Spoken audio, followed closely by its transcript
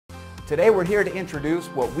Today we're here to introduce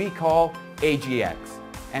what we call AGX.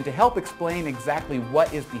 And to help explain exactly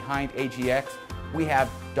what is behind AGX, we have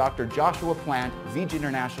Dr. Joshua Plant, ZG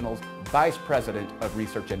International's Vice President of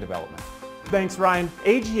Research and Development. Thanks, Ryan.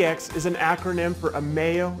 AGX is an acronym for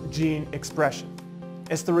Améo Gene Expression.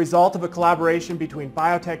 It's the result of a collaboration between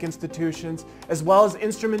biotech institutions as well as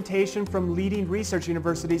instrumentation from leading research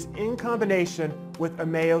universities in combination with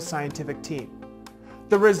Améo's scientific team.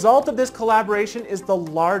 The result of this collaboration is the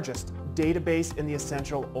largest database in the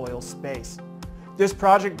essential oil space. This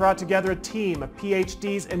project brought together a team of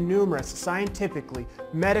PhDs and numerous scientifically,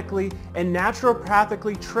 medically, and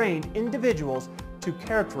naturopathically trained individuals to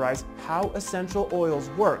characterize how essential oils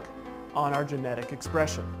work on our genetic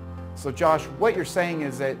expression. So Josh, what you're saying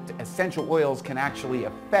is that essential oils can actually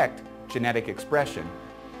affect genetic expression.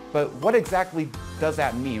 But what exactly does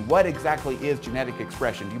that mean? What exactly is genetic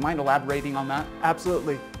expression? Do you mind elaborating on that?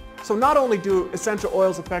 Absolutely. So not only do essential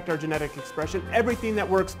oils affect our genetic expression, everything that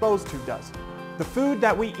we're exposed to does. The food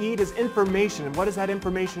that we eat is information, and what does that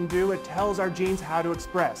information do? It tells our genes how to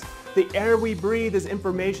express. The air we breathe is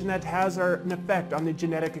information that has an effect on the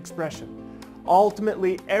genetic expression.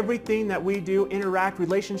 Ultimately, everything that we do, interact,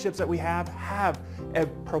 relationships that we have a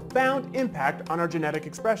profound impact on our genetic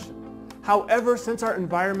expression. However, since our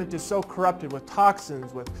environment is so corrupted with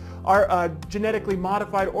toxins, with our genetically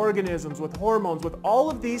modified organisms, with hormones, with all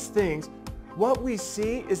of these things, what we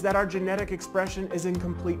see is that our genetic expression is in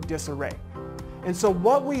complete disarray. And so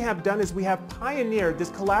what we have done is we have pioneered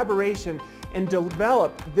this collaboration and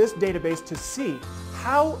developed this database to see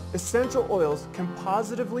how essential oils can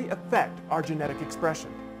positively affect our genetic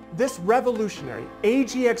expression. This revolutionary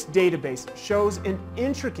AGX database shows in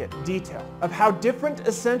intricate detail of how different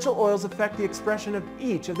essential oils affect the expression of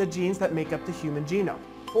each of the genes that make up the human genome.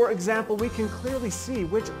 For example, we can clearly see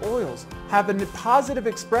which oils have a positive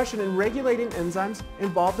expression in regulating enzymes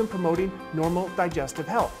involved in promoting normal digestive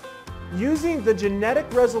health. Using the genetic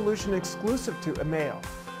resolution exclusive to Améo,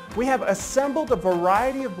 we have assembled a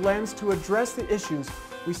variety of blends to address the issues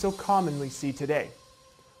we so commonly see today.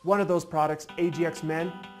 One of those products, AGX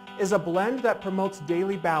Men, is a blend that promotes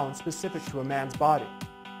daily balance specific to a man's body.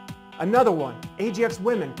 Another one, AGX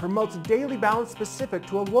Women, promotes daily balance specific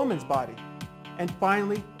to a woman's body. And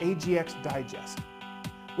finally, AGX Digest,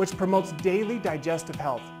 which promotes daily digestive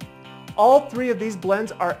health. All three of these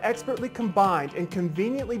blends are expertly combined and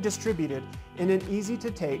conveniently distributed in an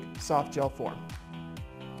easy-to-take soft gel form.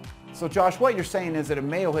 So Josh, what you're saying is that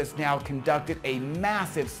Améo has now conducted a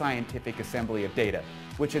massive scientific assembly of data,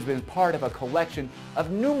 which has been part of a collection of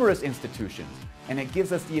numerous institutions, and it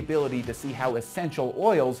gives us the ability to see how essential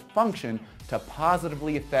oils function to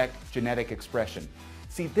positively affect genetic expression.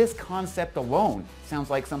 See, this concept alone sounds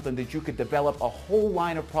like something that you could develop a whole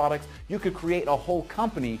line of products, you could create a whole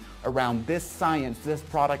company around this science, this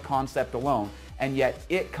product concept alone, and yet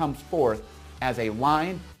it comes forth as a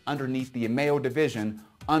line underneath the Améo division,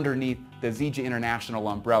 underneath the ZG International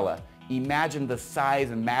umbrella. Imagine the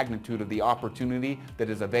size and magnitude of the opportunity that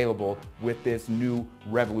is available with this new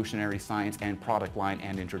revolutionary science and product line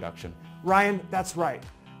and introduction. Ryan, that's right.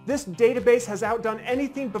 This database has outdone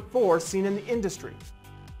anything before seen in the industry.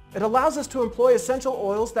 It allows us to employ essential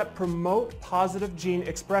oils that promote positive gene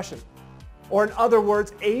expression. Or in other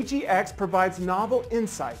words, AGX provides novel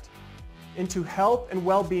insight into health and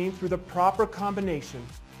well-being through the proper combination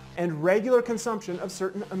and regular consumption of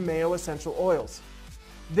certain Améo essential oils.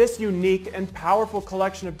 This unique and powerful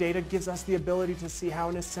collection of data gives us the ability to see how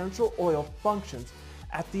an essential oil functions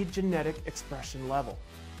at the genetic expression level.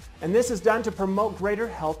 And this is done to promote greater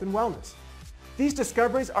health and wellness. These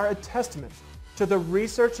discoveries are a testament to the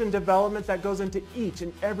research and development that goes into each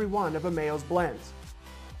and every one of Améo's blends.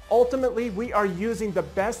 Ultimately, we are using the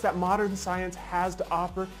best that modern science has to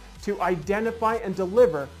offer to identify and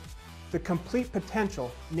deliver the complete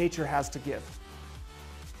potential nature has to give.